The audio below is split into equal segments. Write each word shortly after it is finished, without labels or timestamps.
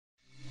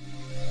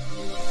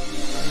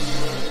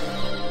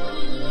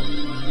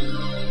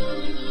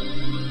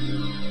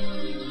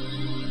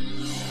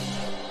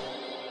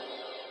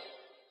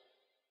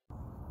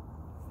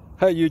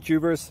Hey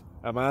YouTubers,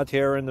 I'm out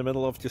here in the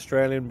middle of the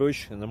Australian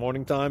bush in the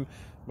morning time.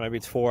 Maybe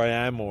it's 4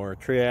 a.m. or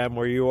 3 a.m.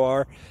 where you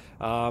are.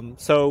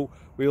 So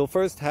we'll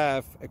first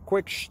have a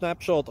quick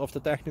snapshot of the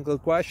technical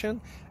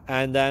question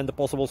and then the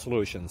possible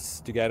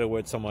solutions, together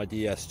with some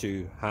ideas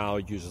to how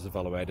users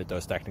evaluated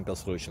those technical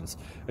solutions.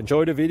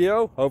 Enjoy the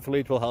video,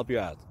 hopefully it will help you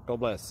out. God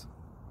bless.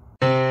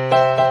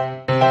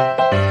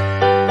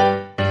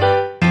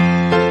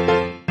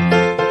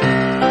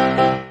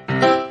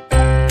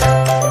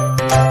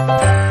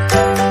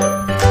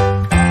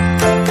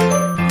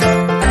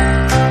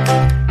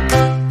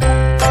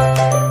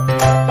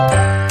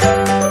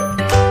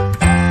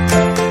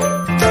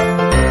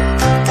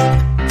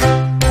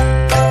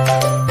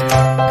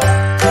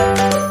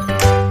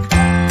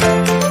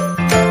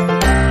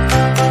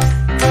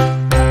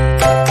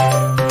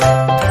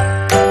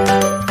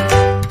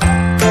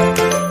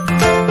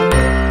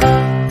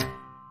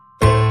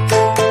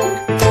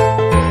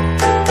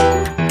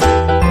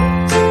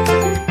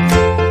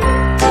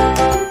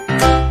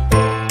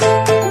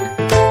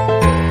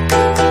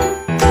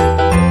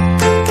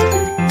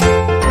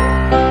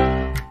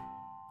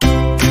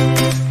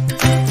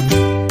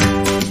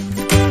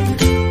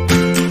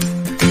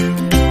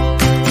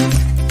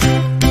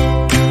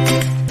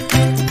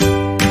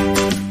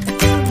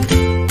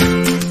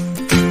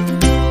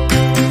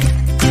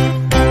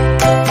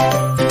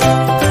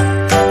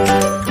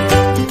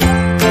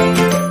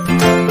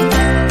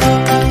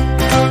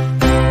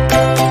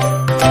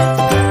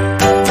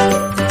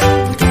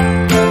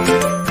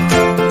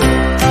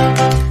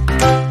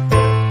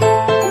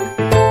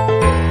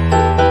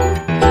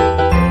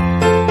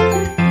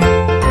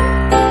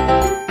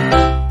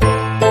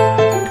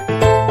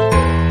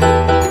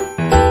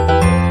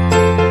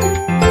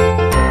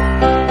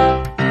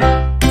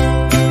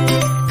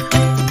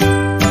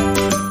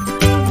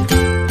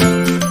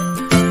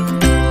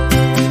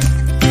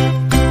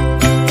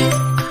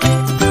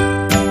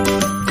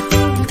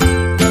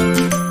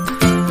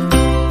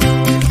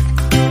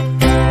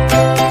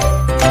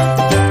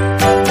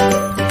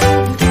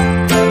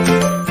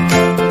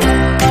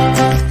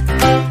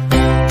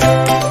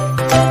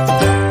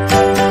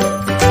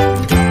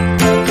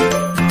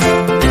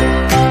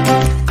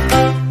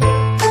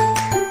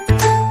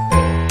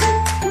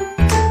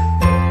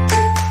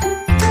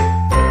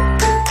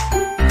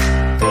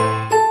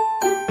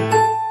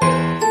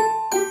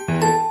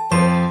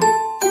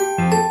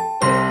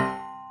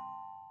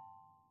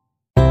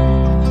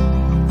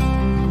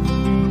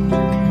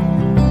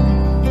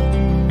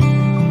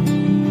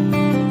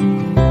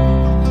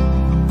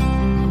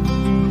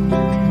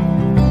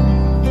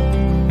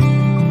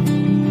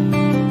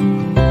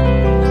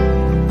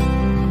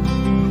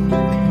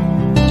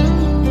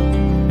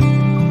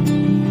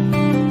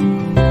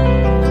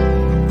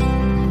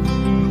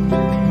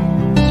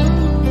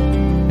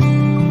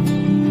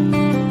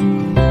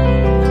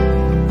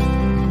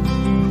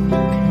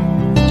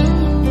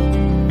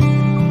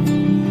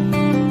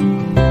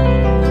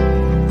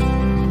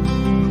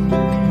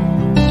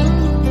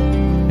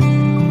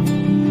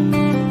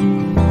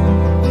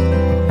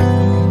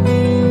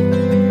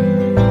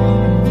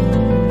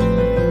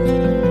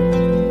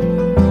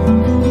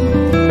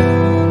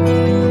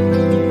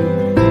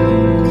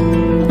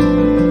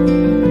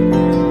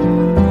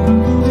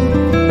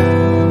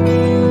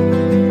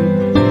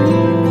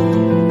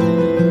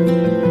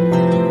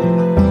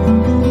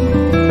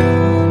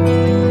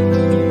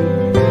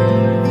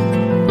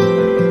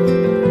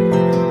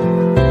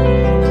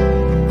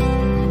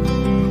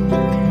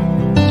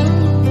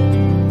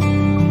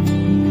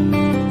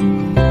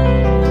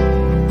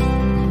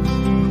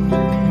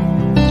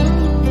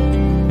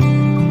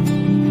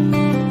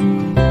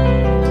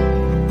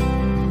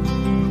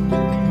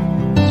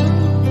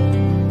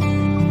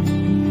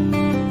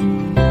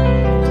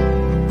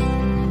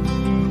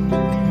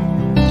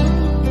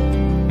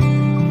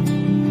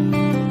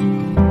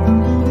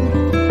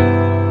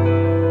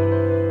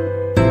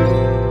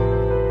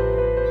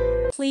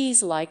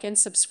 Please like and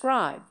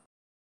subscribe.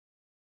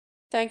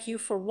 Thank you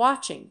for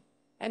watching,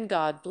 and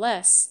God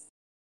bless.